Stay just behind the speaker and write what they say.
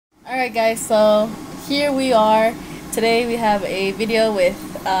Alright guys, so here we are. Today we have a video with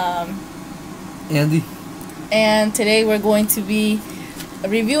Andy. and today we're going to be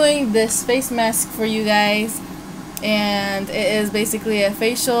reviewing this face mask for you guys. And it is basically a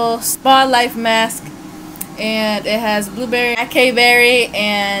facial spa life mask, and it has blueberry, acai berry,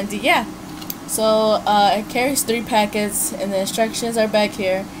 and yeah. So it carries 3 packets, and the instructions are back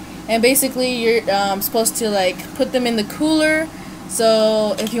here. And basically you're supposed to like put them in the cooler.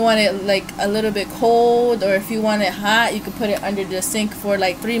 So if you want it like a little bit cold, or if you want it hot, you can put it under the sink for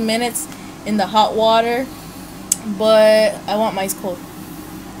like 3 minutes in the hot water. But I want mine cold.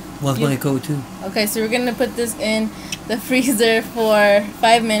 What's my code too? Okay, so we're gonna put this in the freezer for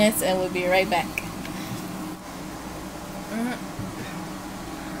 5 minutes, and we'll be right back.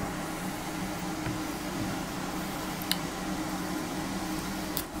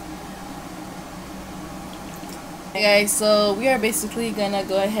 Hey guys, so we are basically gonna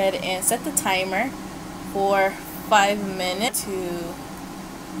go ahead and set the timer for 5 minutes to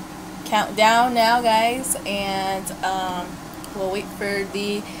count down now, guys, and we'll wait for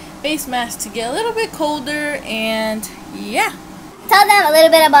the face mask to get a little bit colder, and yeah. Tell them a little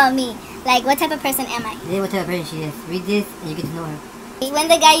bit about me. Like, what type of person am I? Yeah, what type of person she is. Read this and you get to know her. When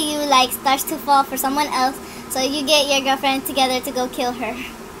the guy you like starts to fall for someone else, so you get your girlfriend together to go kill her.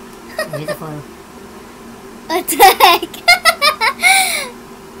 Here's the photo. What the heck?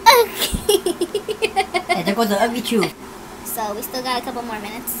 Okay. And there goes the ugly truth. So we still got a couple more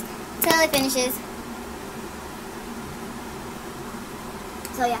minutes till it finishes.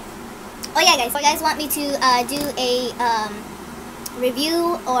 So yeah. Oh yeah, guys. If you guys want me to do a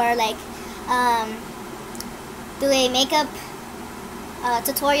review or like do a makeup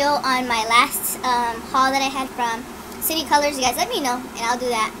tutorial on my last haul that I had from City Colors, you guys let me know and I'll do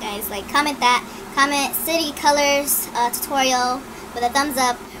that, guys. Like, comment that. Comment City Colors tutorial with a thumbs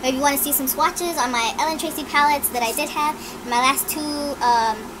up. Or if you want to see some swatches on my Ellen Tracy palettes that I did have in my last 2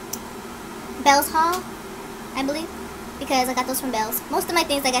 Bells haul, I believe, because I got those from Bells. Most of my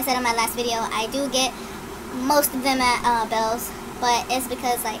things, like I said in my last video, I do get most of them at Bells, but it's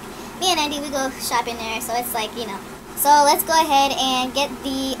because like me and Andy, we go shopping there, so it's like, you know. So let's go ahead and get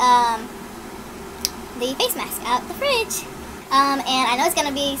the face mask out the fridge. And I know it's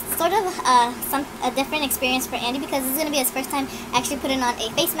gonna be sort of a different experience for Andy, because this is gonna be his first time actually putting on a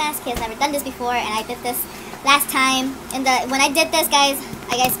face mask. He has never done this before, and I did this last time. When I did this, guys,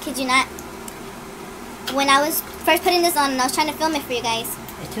 I guys kid you not, when I was first putting this on and I was trying to film it for you guys.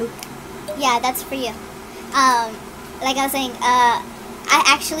 There's 2? Yeah, that's for you. Like I was saying, I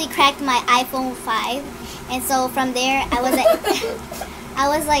actually cracked my iPhone 5, and so from there I was like, I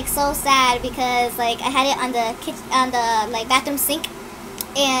was like so sad because like I had it on the kitchen, on the like bathroom sink,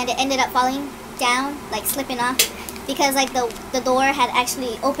 and it ended up falling down, like slipping off, because like the door had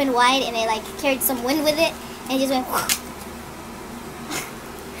actually opened wide and it like carried some wind with it, and it just went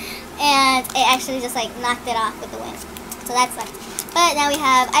and it actually just like knocked it off with the wind. So that sucked. But now we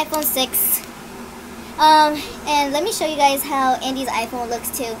have iPhone 6. And let me show you guys how Andy's iPhone looks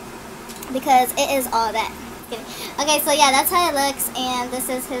too, because it is all that. Okay, so yeah, that's how it looks, and this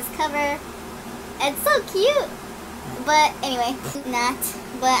is his cover. It's so cute, but anyway, not,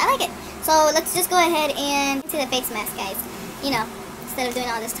 but I like it. So let's just go ahead and do the face mask, guys. You know, instead of doing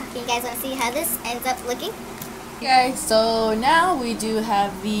all this talking, you guys want to see how this ends up looking? Okay, so now we do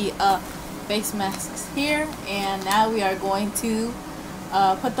have the face masks here, and now we are going to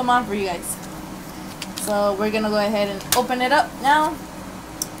put them on for you guys. So we're gonna go ahead and open it up now,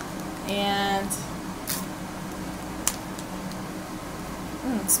 and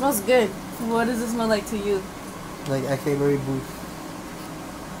it smells good. What does it smell like to you? Like acai berry boost.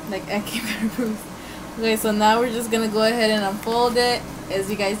 Like acai berry boost. Okay, so now we're just gonna go ahead and unfold it. As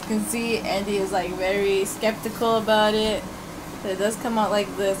you guys can see, Andy is like very skeptical about it. It does come out like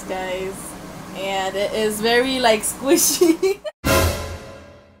this, guys, and it is very like squishy.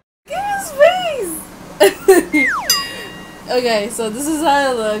 Look at his face. Okay, so this is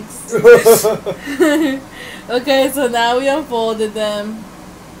how it looks. Okay, so now we unfolded them,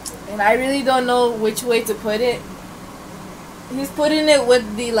 and I really don't know which way to put it. He's putting it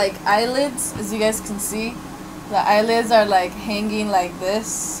with the like eyelids, as you guys can see. The eyelids are like hanging like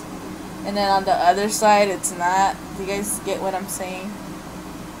this, and then on the other side it's not. Do you guys get what I'm saying?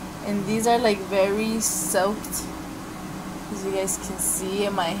 And these are like very soaked, as you guys can see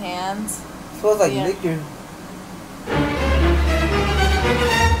in my hands. Smells like Yeah. liquor.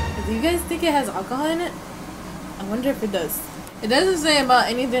 Do you guys think it has alcohol in it? I wonder if it does. It doesn't say about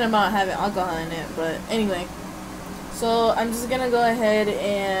anything about having alcohol in it, but anyway. So I'm just gonna go ahead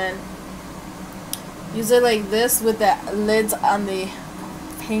and use it like this with the lids on the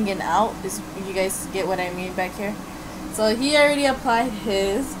hanging out. Is you guys get what I mean back here? So he already applied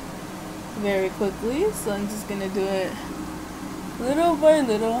his very quickly, so I'm just gonna do it little by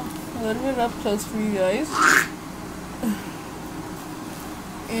little, a little bit up close for you guys.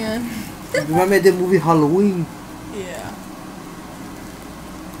 And remember the movie Halloween? yeah.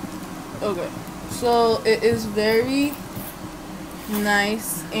 Okay. So it is very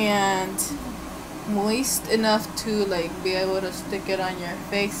nice and moist enough to like be able to stick it on your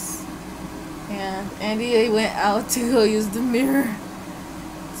face. And Andy went out to go use the mirror.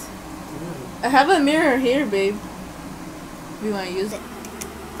 I have a mirror here, babe. If you want to use it.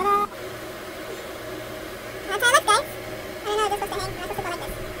 Ta-da! That's how it looks, guys. I don't know, this looks to hang. I'm supposed to go like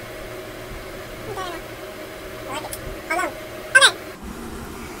this. I like it. How long? Okay.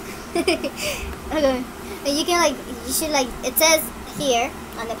 Okay. And you can like, you should like, it says here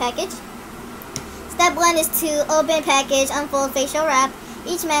on the package. Step 1 is to open package, unfold facial wrap.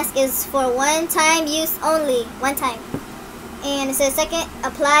 Each mask is for one-time use only. One time. And it says second,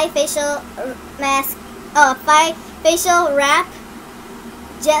 apply facial mask. Oh, apply facial wrap.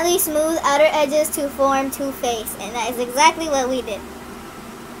 Gently smooth outer edges to form Too-Faced. And that is exactly what we did.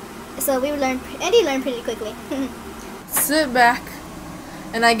 So we learned, Andy learned pretty quickly. Sit back.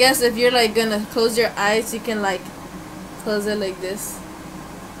 And I guess if you're like gonna close your eyes, you can like close it like this.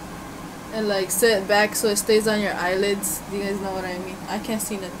 And like sit back so it stays on your eyelids. Do you guys know what I mean? I can't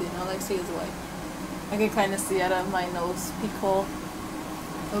see nothing. All I see is white. I can kind of see out of my nose peek hole.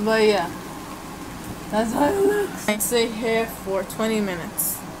 But yeah, that's how it looks. I sit here for 20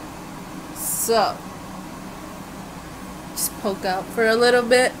 minutes. So just poke out for a little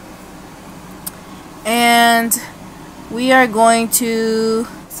bit. And we are going to,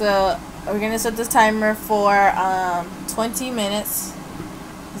 so we're going to set this timer for 20 minutes.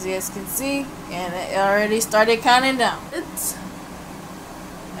 As you guys can see, and it already started counting down. And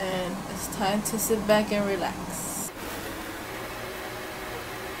it's time to sit back and relax.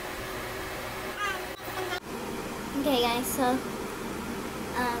 Okay guys, so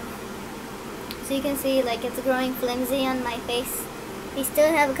you can see like it's growing flimsy on my face. We still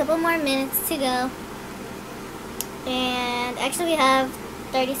have a couple more minutes to go. And actually we have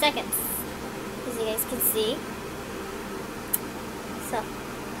 30 seconds, as you guys can see. So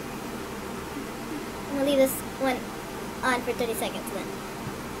I'm gonna leave this one on for 30 seconds then.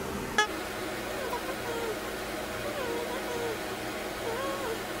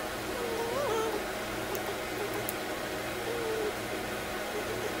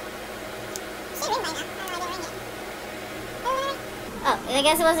 Oh, I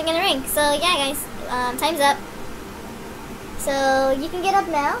guess it wasn't gonna ring. So yeah guys, time's up. So you can get up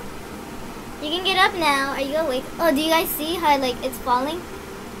now. You can get up now. Are you awake? Oh, do you guys see how like it's falling?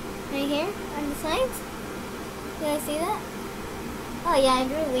 Right here on the sides? Do you guys see that? Oh yeah, I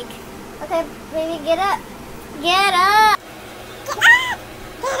grew weak. Okay, baby, get up. Get up! Get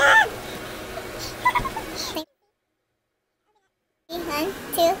up! Get up! 1,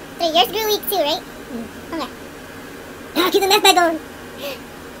 2, 3. Yours grew weak too, right? Okay. Now keep the mask back on.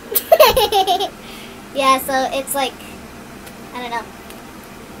 Yeah, so it's like, I don't know.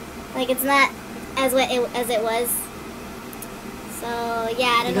 Like it's not as wet as it was. So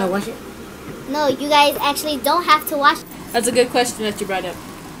yeah, I don't know. You gotta wash it? No, you guys actually don't have to wash. That's a good question that you brought up.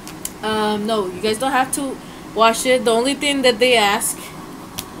 No, you guys don't have to wash it. The only thing that they ask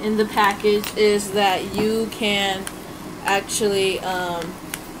in the package is that you can actually,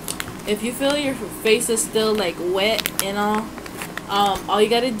 if you feel your face is still like wet and all you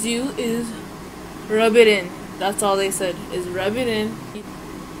gotta do is rub it in. That's all they said, is rub it in.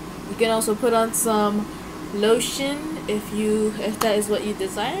 You can also put on some lotion if that is what you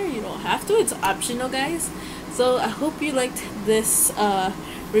desire. You don't have to, it's optional guys. So I hope you liked this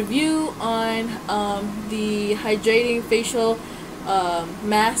review on the hydrating facial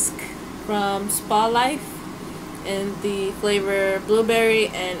mask from Spa Life in the flavor blueberry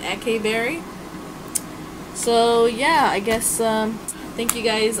and acai berry. So yeah, I guess thank you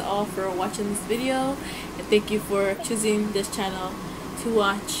guys all for watching this video, and thank you for choosing this channel to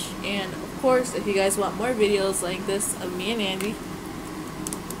watch. And of course, if you guys want more videos like this of me and Andy,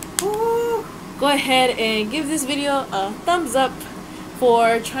 go ahead and give this video a thumbs up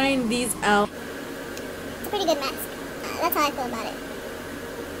for trying these out. It's a pretty good mask. That's how I feel about it.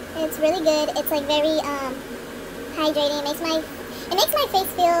 It's really good. It's like very hydrating. It makes my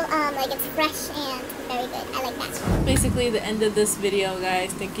face feel like it's fresh and very good. I like that. Basically the end of this video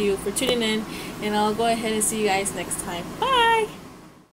guys. Thank you for tuning in, and I'll go ahead and see you guys next time. Bye!